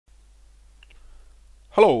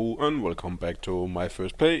Hello and welcome back to my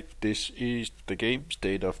first play. This is the game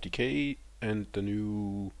State of Decay and the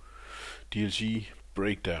new DLC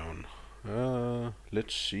breakdown.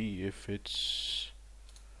 Let's see if it's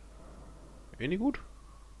any good.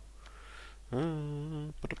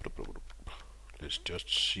 Let's just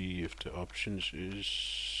see if the options is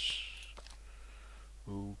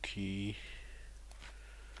okay.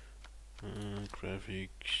 Graphics.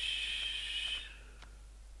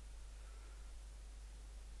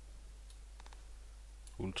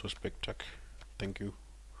 Ultra spectac. Thank you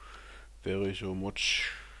very so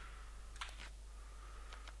much.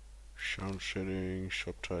 Sound settings,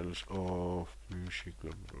 subtitles off, music,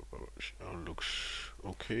 blah, blah, blah. Sound looks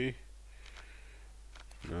okay.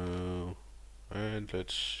 Now, and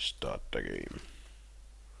let's start the game.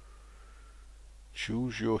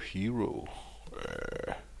 Choose your hero.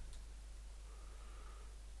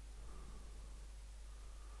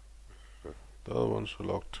 The other ones are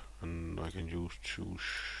locked, and I can choose.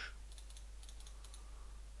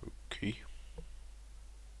 Okay.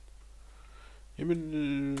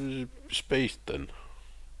 Even space then.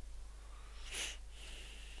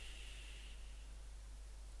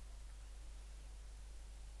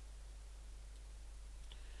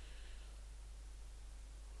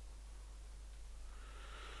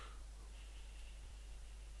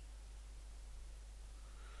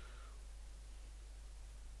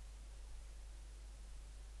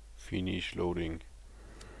 Finish loading.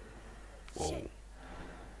 Whoa.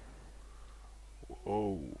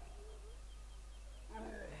 Whoa.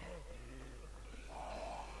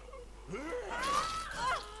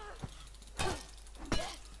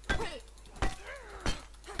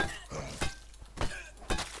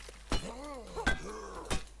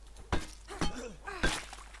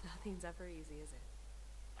 Nothing's ever easy, is it?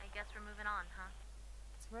 I guess we're moving on, huh?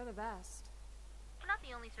 It's for the best. We're not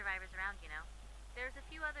the only survivors around, you know. There's a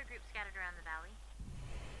few other groups scattered around the valley.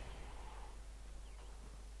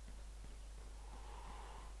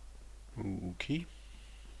 Okay.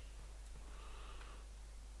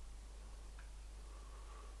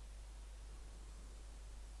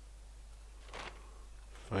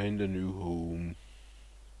 Find a new home.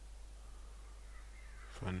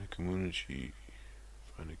 Find a community.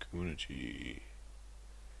 Find a community.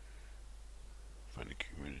 Find a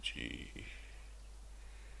community.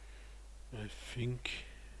 I think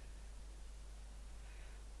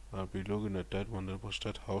I'll be looking at that one. That was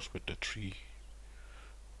that house with the tree.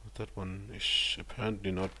 But that one is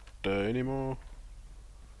apparently not there anymore.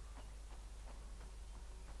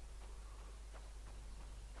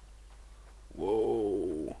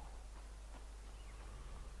 Whoa.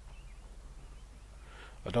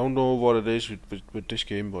 I don't know what it is with this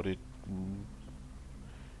game, but it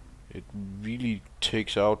really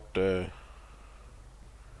takes out the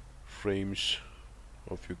frames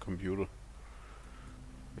of your computer.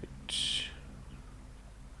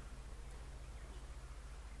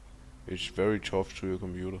 It's very tough to your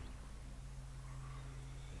computer.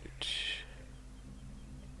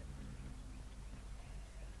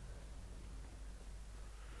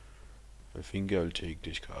 I think I'll take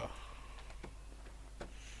this car.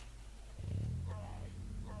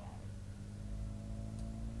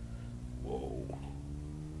 Whoa.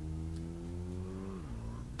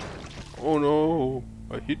 Oh no,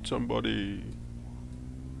 I hit somebody.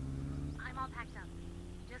 I'm all packed up.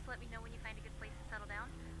 Just let me know when you find a good place to settle down.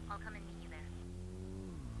 I'll come and meet you there.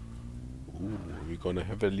 Ooh, we're gonna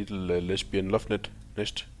have a little lesbian love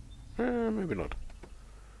nest. Maybe not.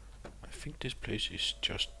 I think this place is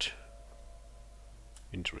just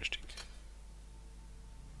interesting.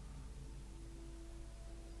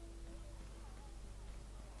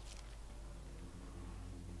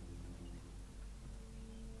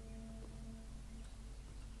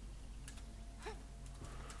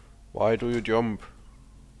 Why do you jump?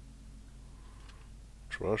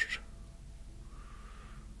 Trust?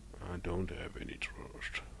 I don't have any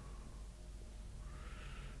trust.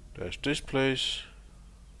 There's this place.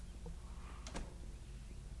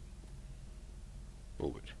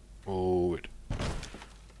 Move it. Move it.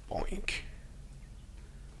 Boink.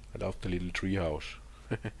 I love the little tree house.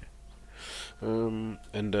 And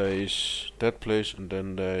there is that place, and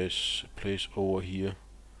then there is a place over here.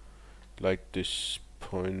 Like this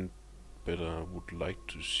point, but I would like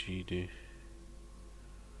to see the.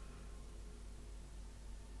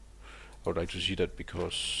 I would like to see that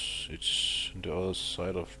because it's on the other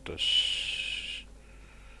side of the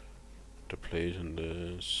place, and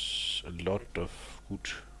there's a lot of good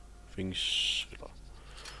things.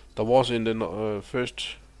 There was in the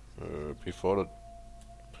first, before the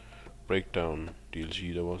breakdown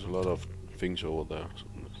DLC, there was a lot of things over there. So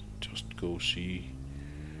just go see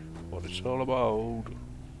what it's all about.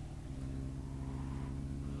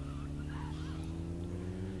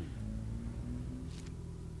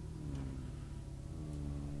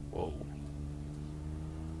 Whoa.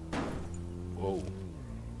 Whoa.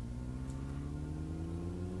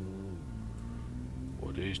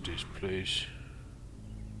 What is this place?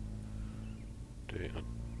 They are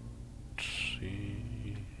see.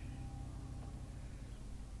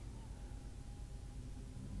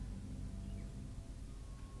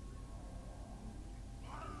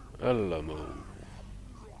 Alamo.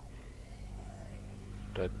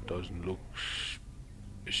 That doesn't look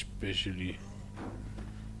especially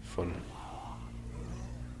fun.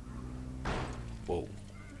 Whoa.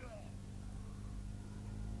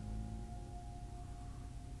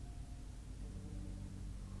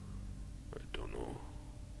 I don't know.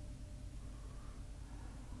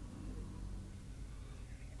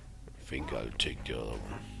 I think I'll take the other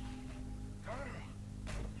one.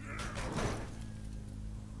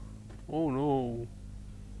 Oh no.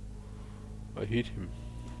 I hit him.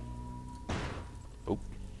 Oh.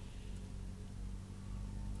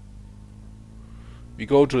 We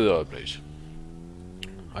go to the other place.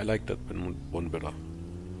 I like that one better.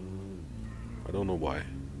 I don't know why.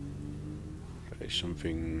 There's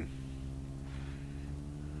something.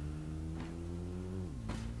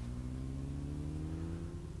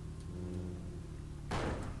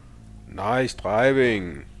 Nice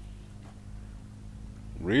driving.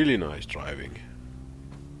 Really nice driving.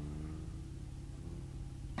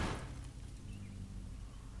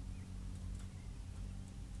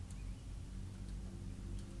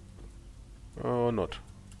 Or not.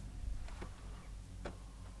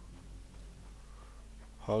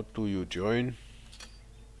 How do you join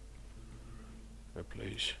a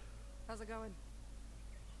place? How's it going?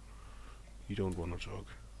 You don't want to talk.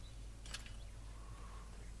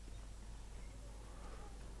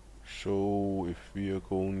 So if we are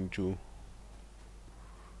going to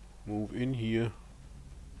move in here,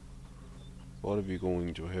 what are we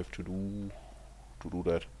going to have to do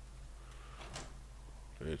that?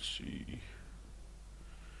 Let's see.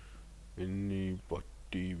 Anybody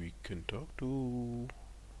we can talk to?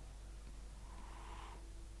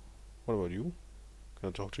 What about you? Can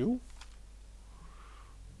I talk to you?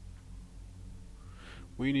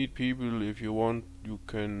 We need people. If you want, you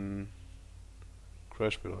can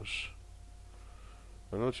crash with us.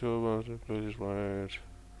 I'm not sure about the place is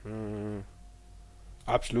right.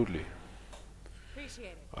 Absolutely. Appreciate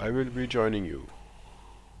it. I will be joining you.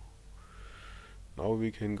 Now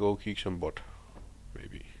we can go kick some butt.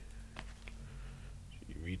 Maybe.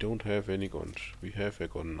 We don't have any guns. We have a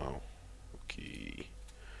gun now. Okay.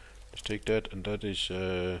 Let's take that, and that is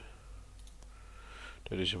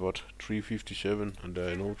what, 357, and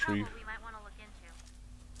I know 3. We might want to look into.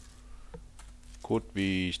 Could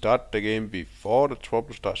we start the game before the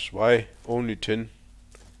trouble starts? Why only 10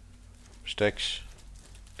 stacks?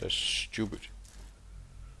 That's stupid.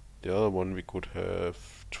 The other one we could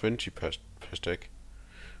have 20 per stack.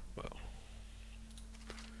 Well.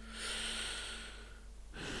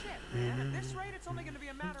 Shit, man. At this rate, it's only going to be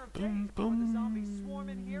a matter of days before the zombies swarm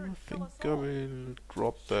in here and I kill think us I all. will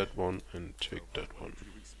drop that one and take that one. What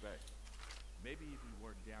would you expect? Maybe if we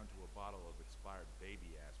weren't down to a bottle of expired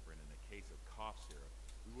baby aspirin and a case of cough syrup,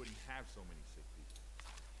 we wouldn't have so many sick people.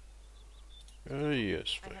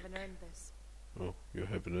 Yes, I Frank. haven't earned this. Oh, you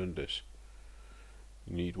haven't earned this.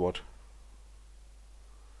 You need what?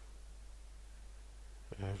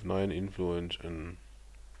 I have 9 influence and...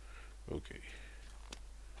 Okay.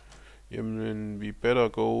 Jamen, we better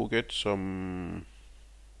go get some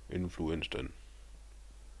influence then.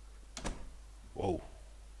 Whoa.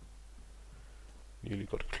 Nearly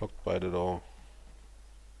got clocked by the door.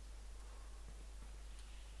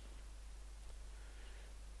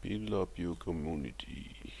 Build up your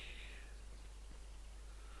community.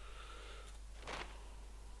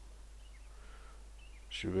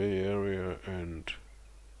 Survey area and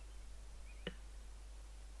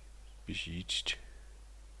besieged.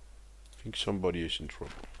 I think somebody is in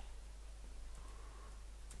trouble.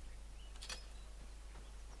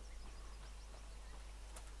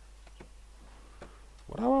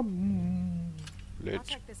 Whatever. Let's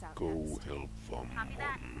check this out go next. help Copy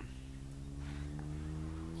that. someone.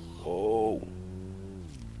 Oh.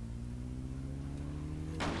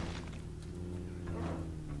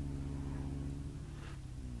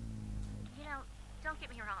 You know, don't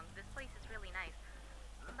get me wrong, this place is really nice.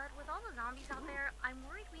 But with all the zombies out there, I'm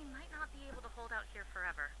worried we might not be able to hold out here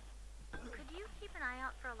forever. Could you keep an eye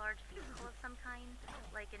out for a large vehicle of some kind,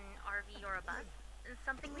 like an RV or a bus?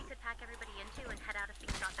 Something we could pack everybody into and head out if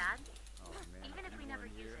things got bad? Oh, man, Even if we you never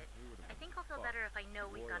weren't use here, it, we would've I been think I'll feel fucked. better better if I know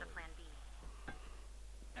we've got a plan B.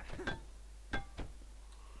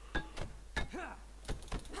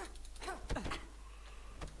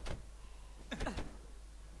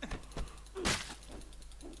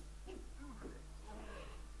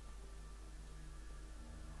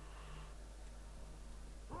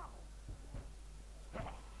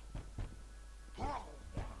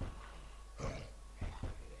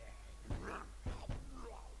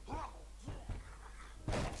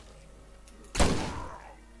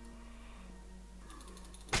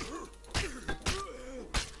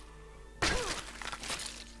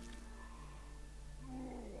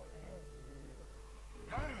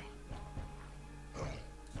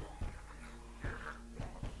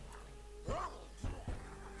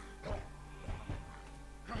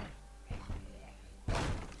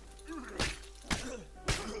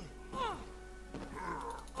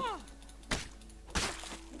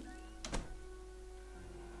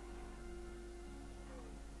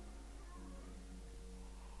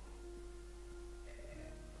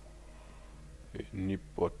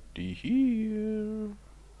 Anybody here?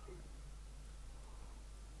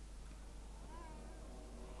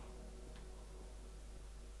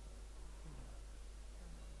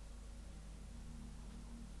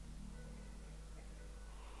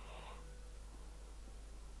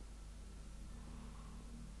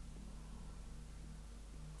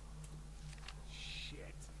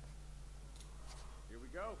 Shit. Here we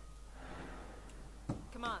go.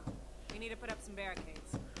 Come on. We need to put up some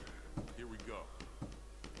barricades. Here we go.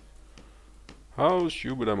 How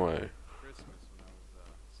stupid am I? Christmas when I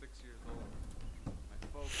was 6 years old. My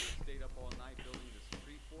folks stayed up all night building this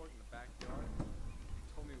tree fort in the backyard. They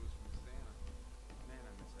told me it was from Santa. Man,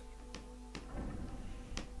 I miss that tree.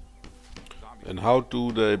 Zombies. And how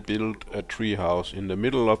do they build a treehouse in the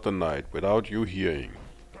middle of the night without you hearing?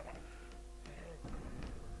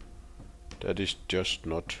 That is just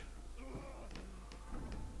not.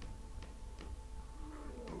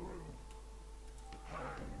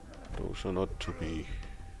 Those are not to be.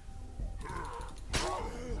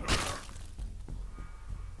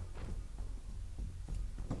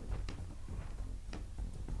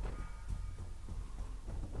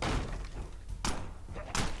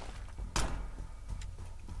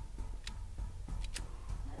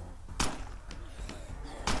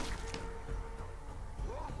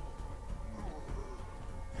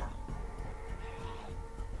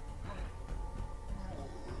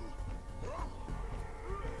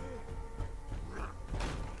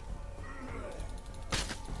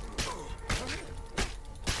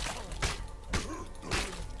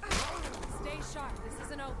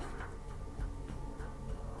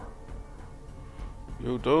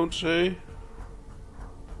 You don't say?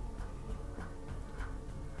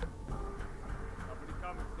 Company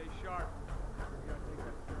coming, stay sharp. We gotta take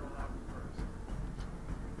that girl out first.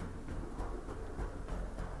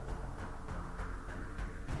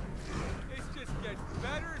 It's just getting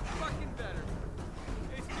better and fucking better.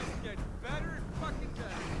 It's just getting better and fucking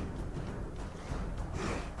better.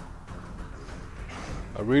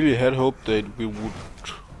 I really had hoped that we would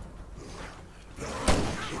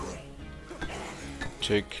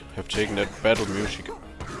have taken that battle music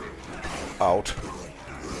out.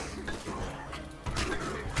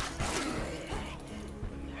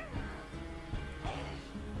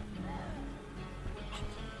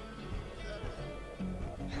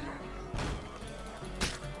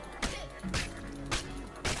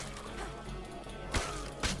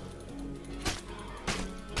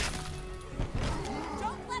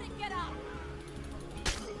 Don't let it get out!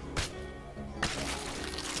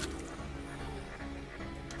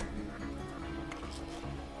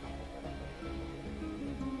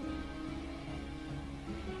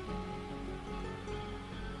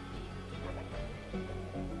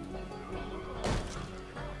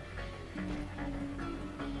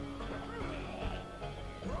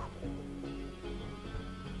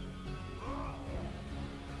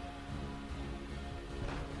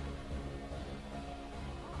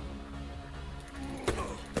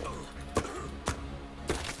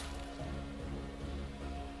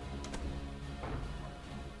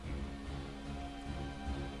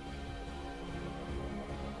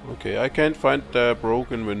 Okay, I can't find the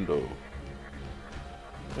broken window.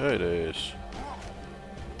 There it is.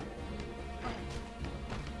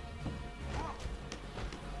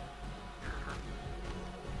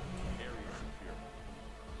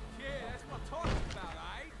 Yeah, that's what I'm talking about,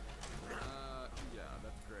 aight? Yeah,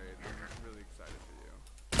 that's great. I'm really excited for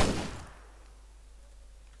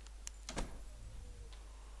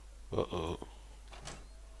you. Uh-oh.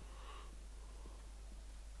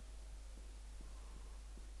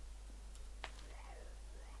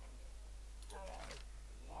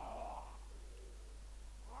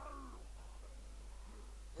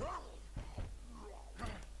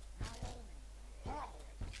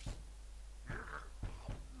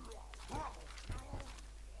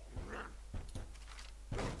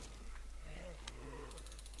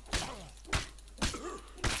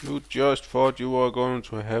 You just thought you were going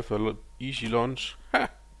to have a easy lunch? Ha!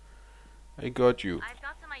 I got you. I've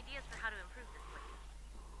got some ideas for how to improve this place.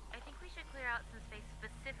 I think we should clear out some space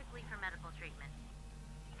specifically for medical treatment.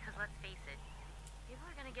 Because let's face it, people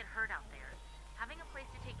are gonna get hurt out there. Having a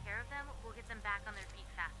place to take care of them will get them back on their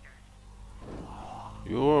feet faster.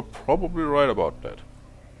 You're probably right about that.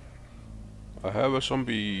 I have a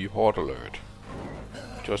zombie horde alert.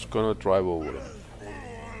 Just gonna drive over them.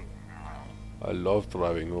 I love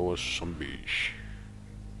driving over zombies.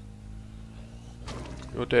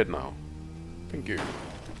 You're dead now. Thank you.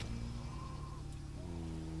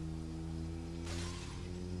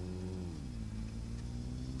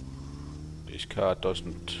 This car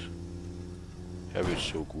doesn't have it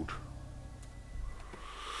so good.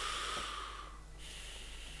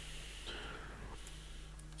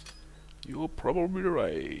 You're probably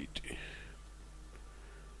right.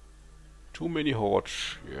 Too many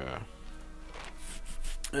hordes, yeah.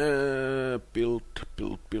 Build.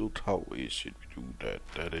 How is it we do that?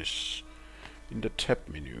 That is in the tab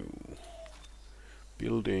menu.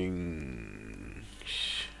 Buildings.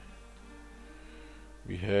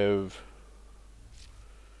 We have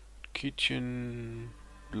kitchen,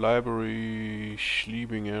 library,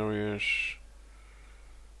 sleeping areas.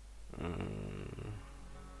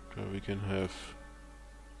 We can have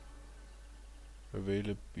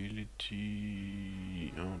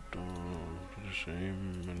availability outdoor the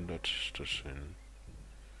same, and that's the same.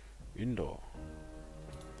 Indoor,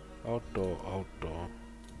 outdoor,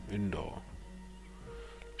 indoor.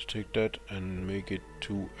 Let's take that and make it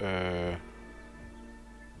to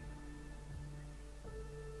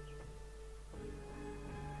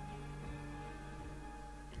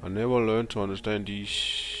I never learned to understand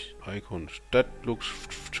these icons. That looks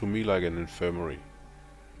to me like an infirmary.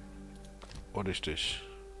 What is this?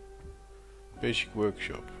 Basic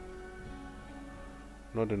workshop.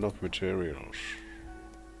 Not enough materials.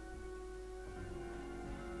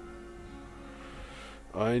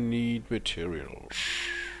 I need materials.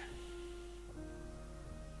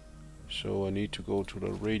 So I need to go to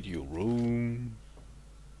the radio room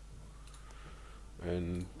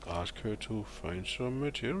and ask her to find some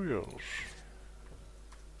materials.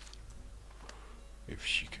 If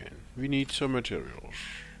she can. We need some materials.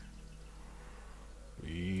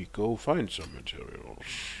 We go find some materials.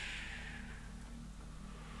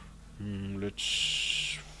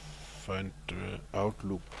 Let's find the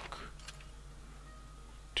Outlook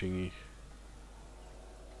thingy.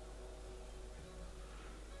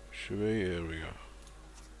 Survey area.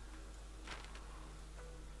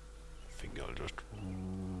 I think I'll just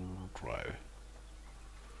drive.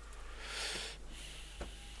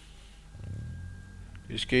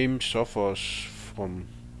 This game suffers from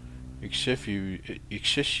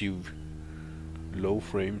excessive low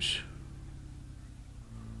frames.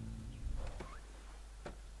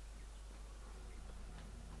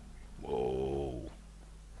 Whoa.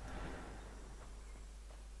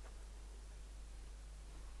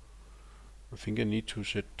 I think I need to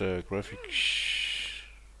set the graphics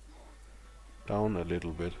down a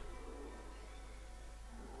little bit.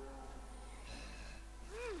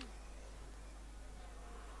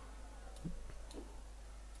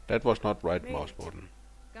 That was not right mouse button.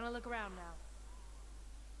 Gonna look around now.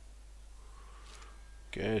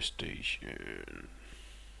 Gas station.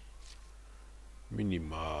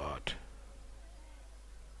 Minimart.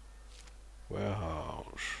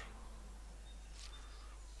 Warehouse.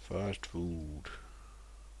 Fast food.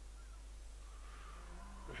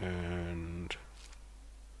 And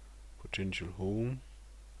potential home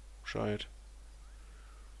site.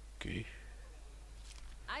 Okay.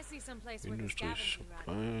 I see some place where the Industry scavenging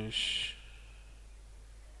run. supplies.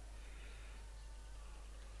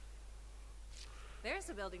 There's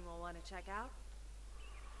a building we'll want to check out.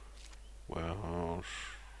 Warehouse.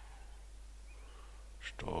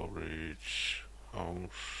 Storage.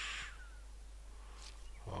 House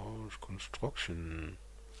construction.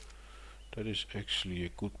 That is actually a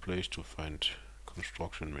good place to find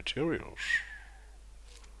construction materials.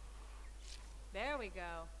 There we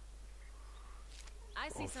go. I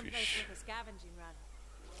see some place with a scavenging run.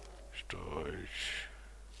 Storage.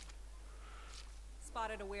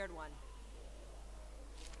 Spotted a weird one.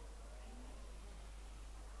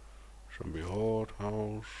 Zombie horde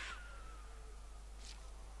house.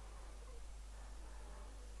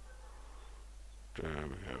 There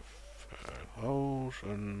we have a house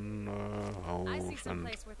and I see house some and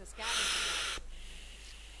place with a scavenging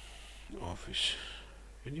run. office.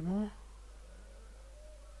 Any more?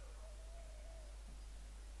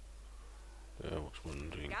 There was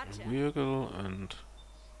one thing. Gotcha. A vehicle and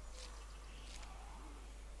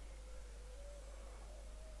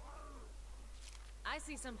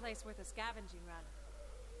see some place worth a scavenging run.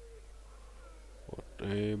 What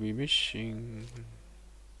are we missing?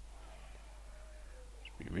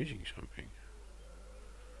 We're missing something.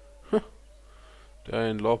 Huh. They're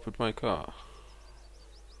in love with my car.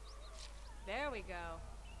 There we go.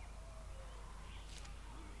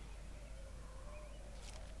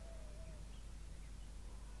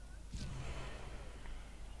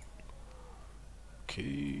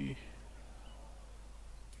 Okay.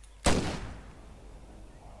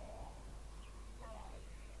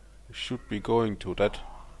 We should be going to that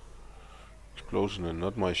explosion and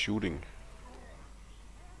not my shooting.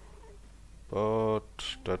 But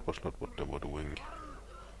that was not what they were doing.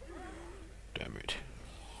 Damn it.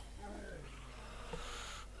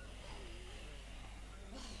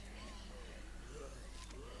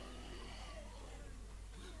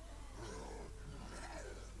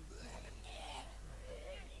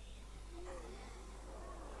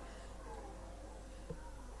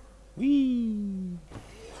 Whee!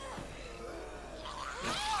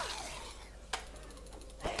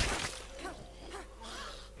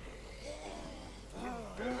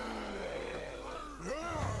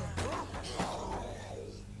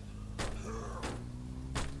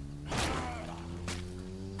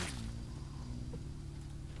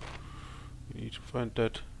 We need to find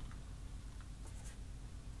that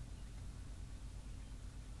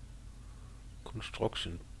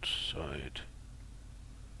construction site.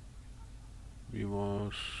 We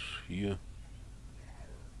was here.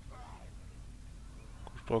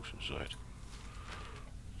 Construction site.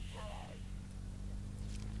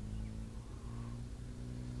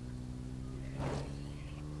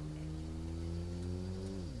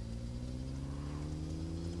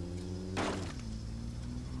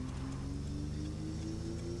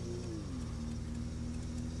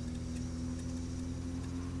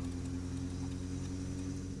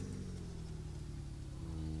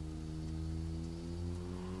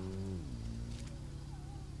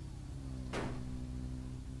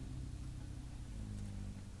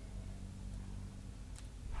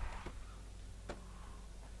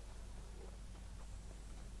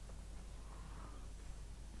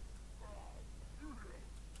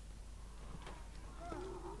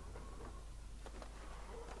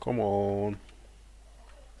 Come on.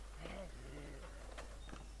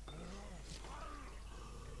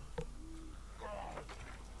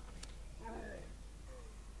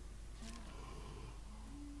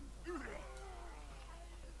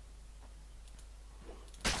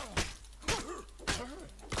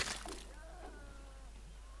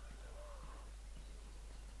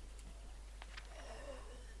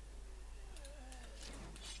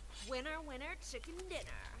 Winner, winner, chicken dinner.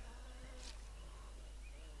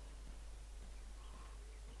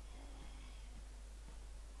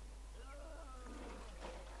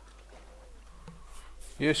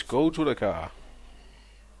 Yes, go to the car.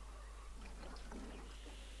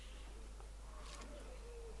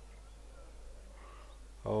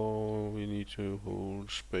 Oh, we need to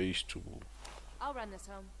hold space to. I'll run this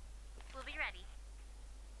home. We'll be ready.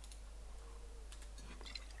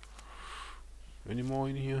 Any more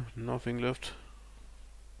in here? Nothing left.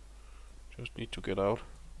 Just need to get out.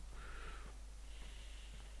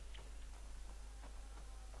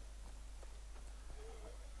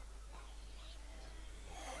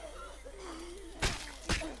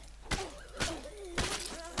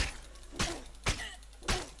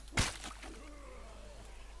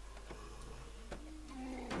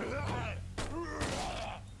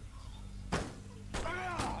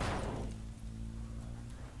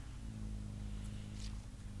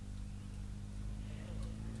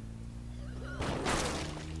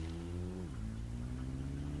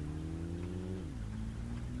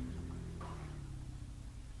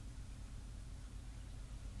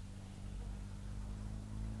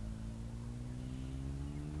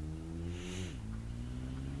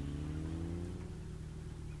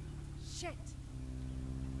 Shit.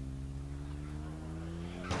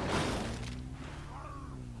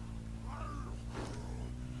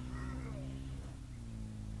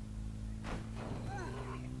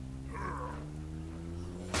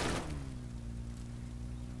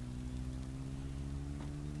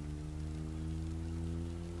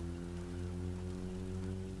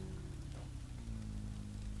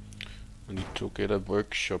 I need to get a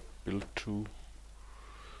workshop built too.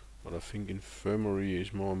 But I think infirmary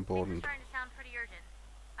is more Things are important. starting to sound pretty urgent.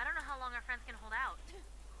 I don't know how long our friends can hold out.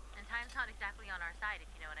 And time's not exactly on our side, if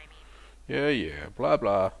you know what I mean. Yeah, blah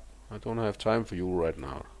blah. I don't have time for you right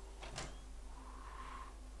now.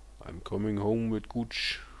 I'm coming home with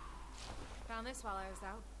goods. Found this while I was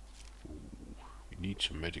out. We need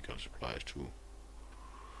some medical supplies too.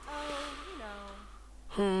 Oh, you know.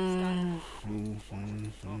 hell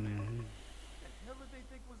did they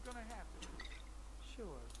think was gonna happen?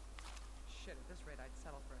 Sure. Shit, at this rate, I'd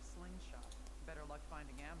settle for a slingshot. Better luck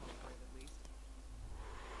finding ammo for it, at least.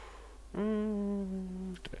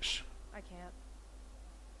 Dash. I can't.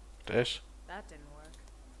 Dash. That didn't work.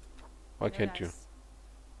 Why No can't you? dice.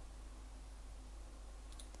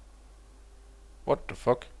 What the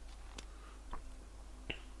fuck?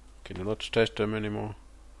 Can you not stash them anymore?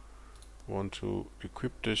 Want to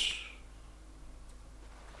equip this?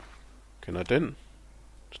 Can I then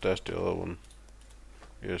stash the other one?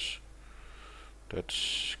 Yes.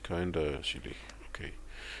 That's kinda silly. Okay.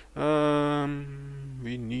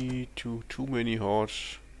 We need too many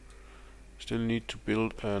horses. Still need to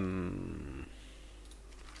build an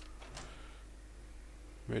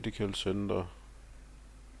medical center.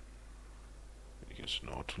 Medical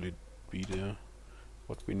center ought to be there.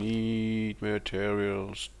 But we need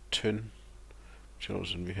materials 10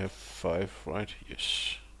 materials, and we have 5, right?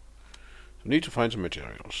 Yes. So we need to find some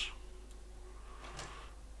materials.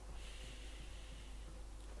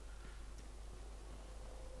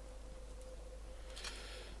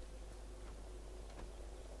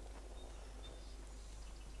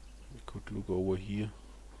 Could look over here.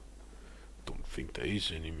 Don't think there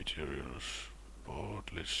is any materials,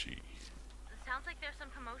 but let's see. Sounds like there's some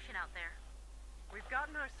commotion out there. We've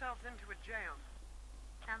gotten ourselves into a jam.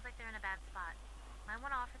 Sounds like they're in a bad spot. Might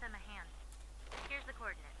want to offer them a hand. Here's the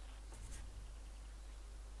coordinates.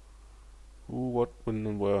 Who, what, when,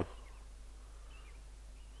 and where?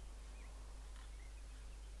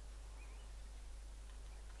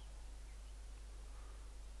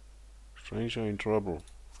 Stranger in trouble.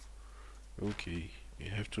 Okay, we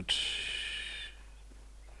have to.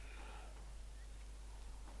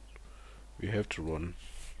 We have to run.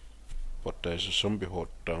 But there's a zombie horde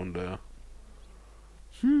down there.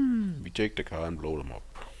 We take the car and blow them up.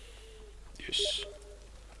 Yes.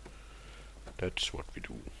 That's what we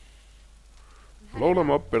do. Blow them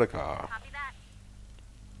up with a car. Copy that.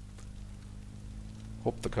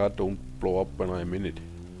 Hope the car don't blow up when I'm in it.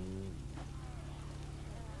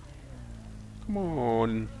 Come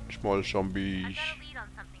on, small zombies. I've got a lead on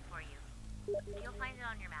something for you. You'll find it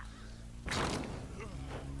on your map.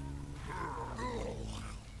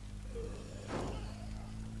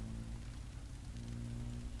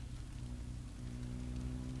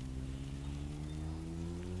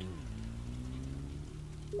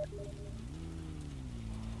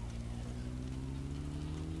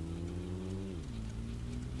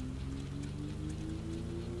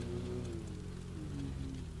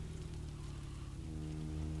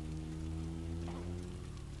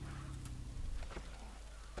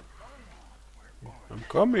 I'm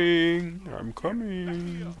coming. I'm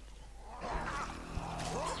coming.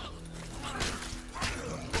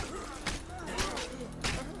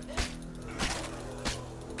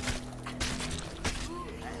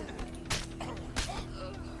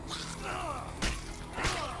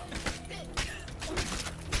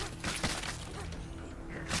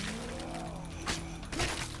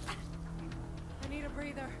 I need a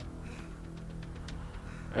breather.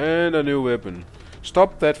 And a new weapon.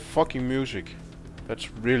 Stop that fucking music. That's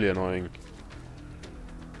really annoying.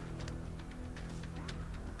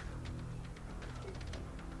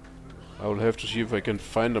 I will have to see if I can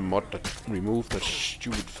find a mod that removes that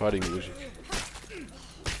stupid fighting music.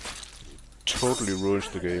 Totally ruins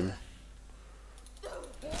the game.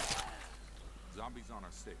 Zombies on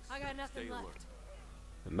our 6. I got nothing Stay left. alert.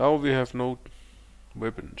 And now we have no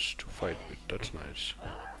weapons to fight with. That's nice.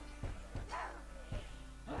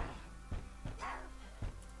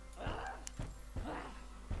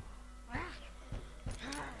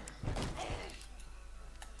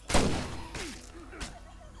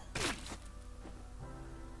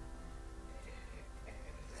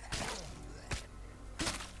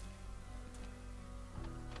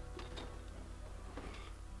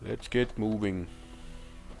 Let's get moving.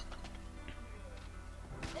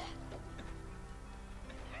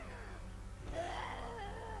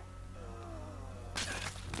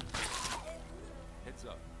 Heads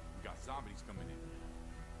up. We got zombies coming in.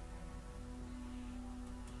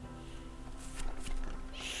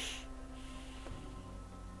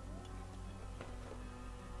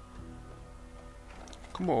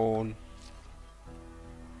 Come on.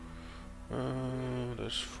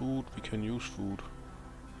 There's food. We can use food.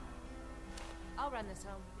 I'll run this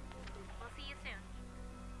home. We'll see you soon.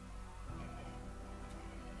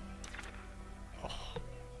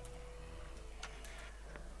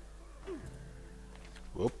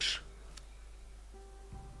 Whoops.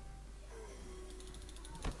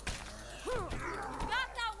 Got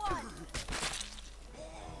that one!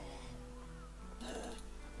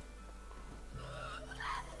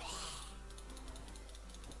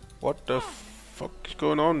 What the fuck is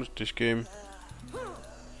going on with this game?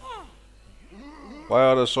 Why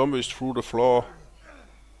are there zombies through the floor?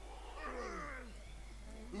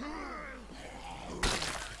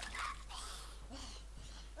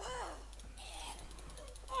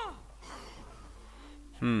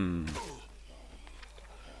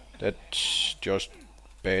 That's just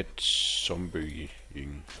bad zombieing.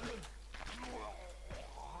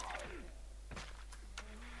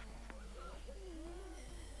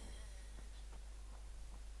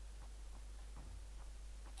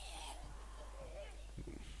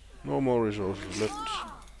 No more resources. Let's.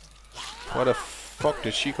 Where the fuck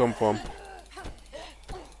did she come from?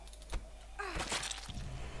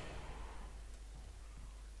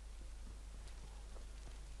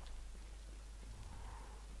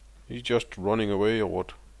 He's just running away or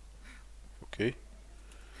what? Okay.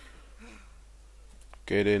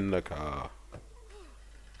 Get in the car.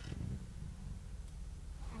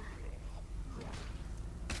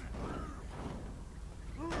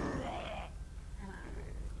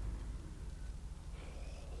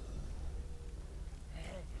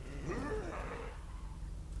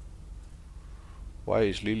 Why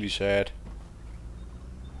is Lily sad?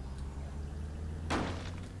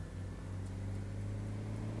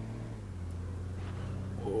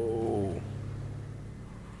 Oh,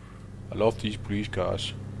 I love these police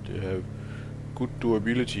cars. They have good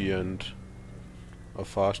durability and are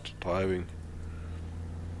fast driving.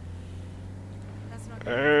 That's not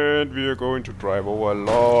And we are going to drive over a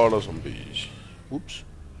lot of zombies. Oops.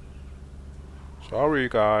 Sorry,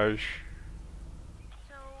 guys.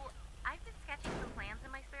 So, I've been sketching some plans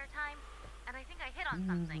in my spare time, and I think I hit on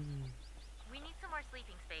something. We need some more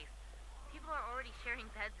sleeping space. People are already sharing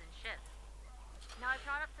beds and shifts. Now, I've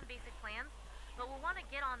drawn up some basic plans, but we'll want to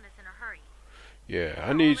get on this in a hurry. Yeah,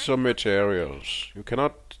 I need some materials. You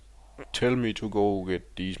cannot tell me to go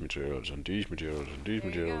get these materials and these materials and these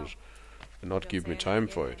There you materials and not Don't give say me I time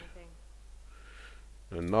didn't for get it. anything.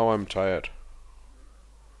 And now I'm tired.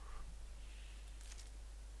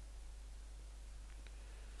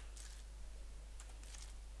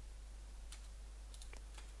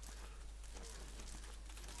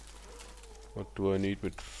 What do I need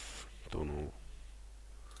with... don't know.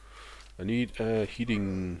 I need a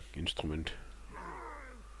heating instrument.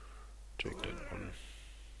 Take that one.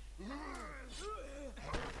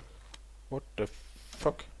 What the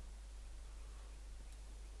fuck?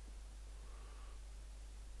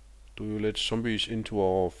 Do you let zombies into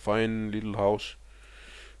our fine little house?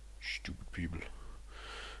 Stupid people.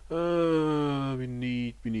 We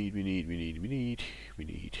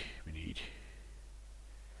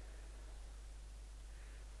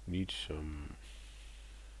need some...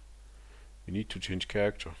 We need to change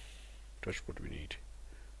character. That's what we need.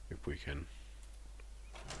 If we can.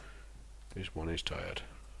 This one is tired.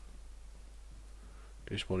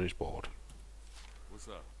 This one is bored. What's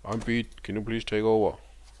up? I'm beat. Can you please take over?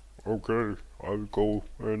 Okay, I'll go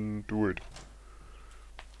and do it.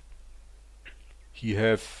 He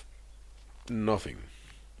have nothing.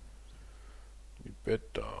 We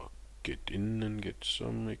better get in and get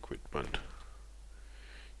some equipment.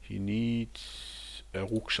 He needs a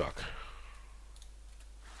rucksack.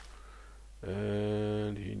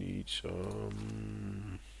 And he needs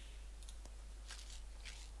some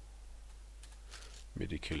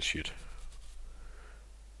medical shit.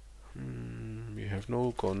 We have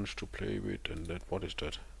no guns to play with, and that, what is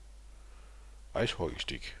that? Ice hockey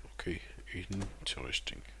stick. Okay,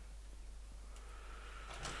 interesting.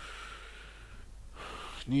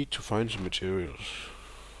 Need to find some materials.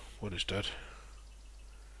 What is that?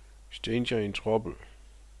 Danger in trouble.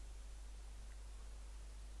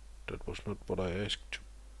 That was not what I asked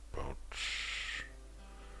about.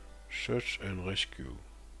 Search and rescue.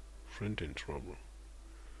 Friend in trouble.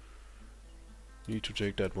 Need to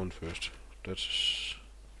take that one first. That's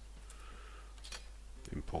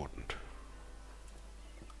important.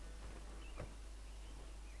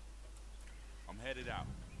 I'm headed out.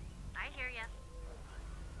 I hear ya.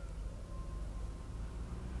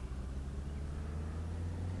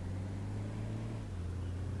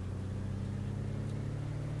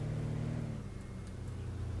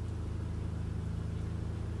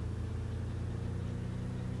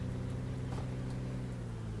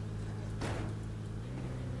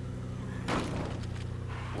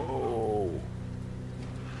 Whoa.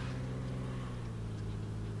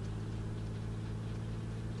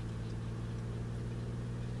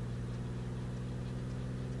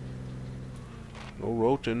 No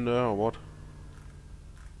road in there or what?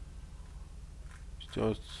 It's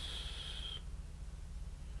just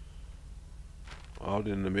out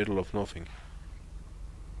in the middle of nothing.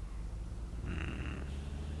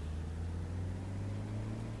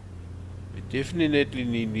 Definitely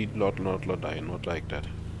need not like that.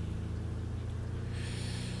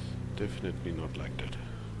 Definitely not like that.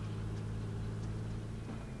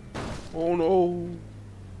 Oh no!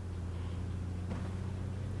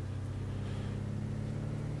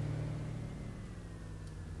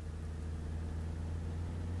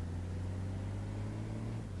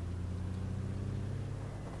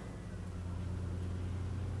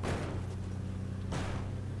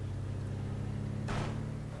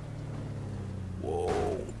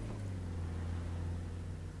 Whoa!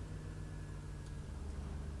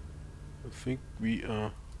 I think we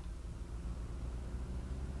are.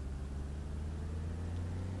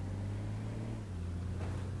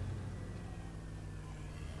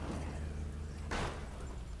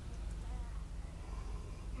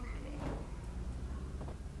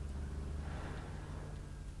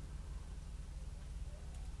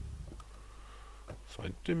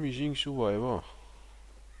 Find the missing survivor.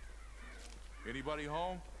 Anybody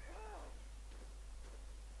home?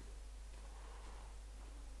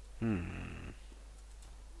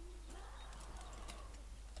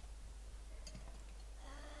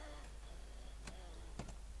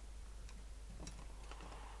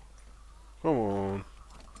 Come on.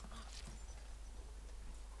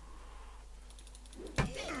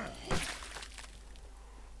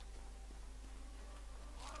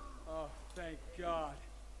 Oh, thank God.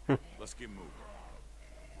 Let's get moving.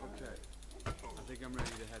 Okay. I think I'm ready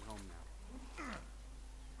to head home now.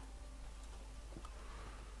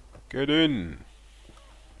 Get in.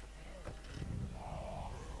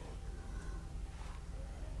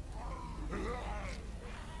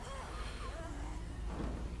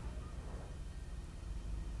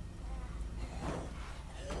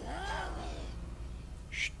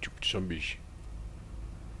 Stupid zombies.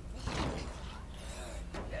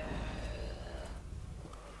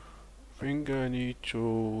 Think I need to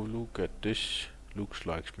look at this. Looks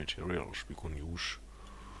like materials we can use.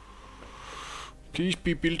 Please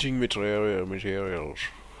be building materials.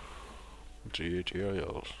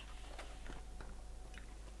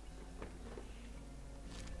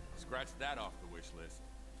 Scratch that off the wish list.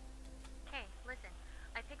 Hey, listen.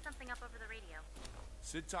 I picked something up over the radio.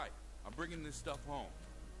 Sit tight. I'm bringing this stuff home.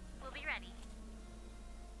 We'll be ready.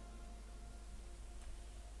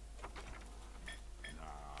 Nice.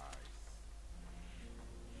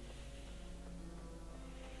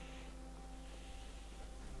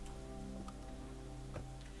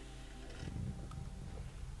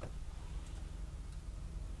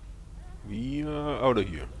 We are out of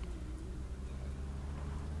here.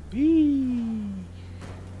 Whee!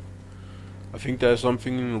 I think there's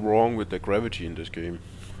something wrong with the gravity in this game.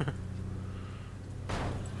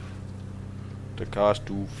 The cars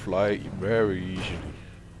do fly very easily.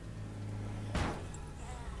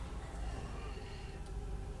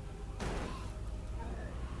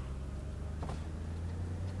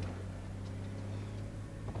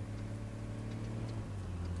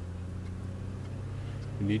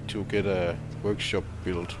 We need to get a workshop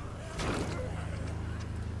built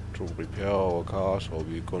to repair our cars, or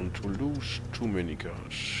we're going to lose too many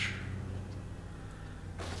cars.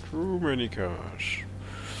 Too many cars.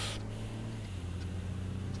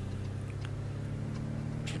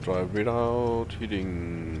 To drive without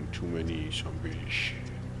hitting too many zombies.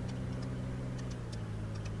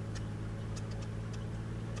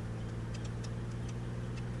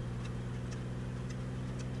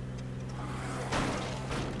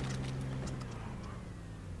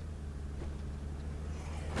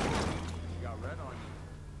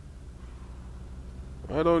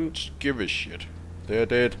 I don't give a shit. They're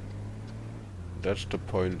dead. That's the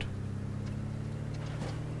point.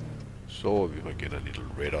 So if I get a little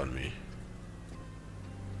red on me.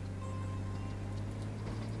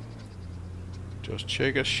 Just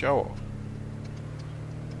take a shower.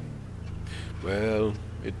 Well,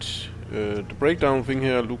 it's the breakdown thing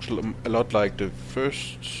here looks a lot like the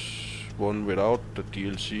first one without the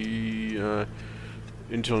DLC.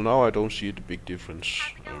 Until now, I don't see the big difference.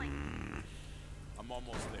 I'm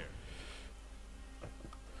almost there.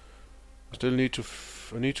 I still need to.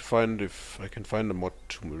 I need to find if I can find a mod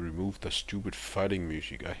to remove the stupid fighting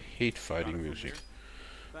music. I hate fighting music.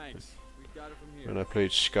 Thanks. We got it from here. When I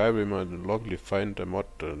played Skyrim, I luckily find a mod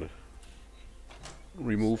that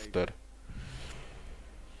removed that.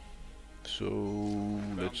 So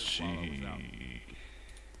let's see.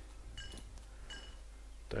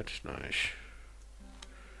 That's nice.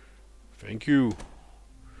 Thank you.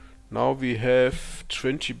 Now we have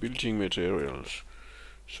 20 building materials.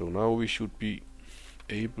 So now we should be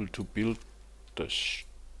able to build the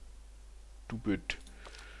stupid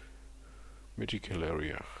medical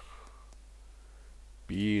area.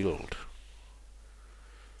 Build.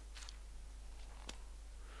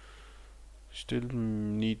 still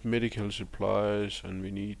need medical supplies, and we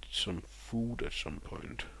need some food at some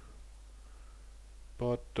point.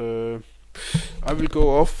 But I will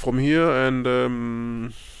go off from here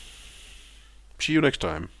and see you next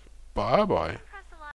time. Bye bye.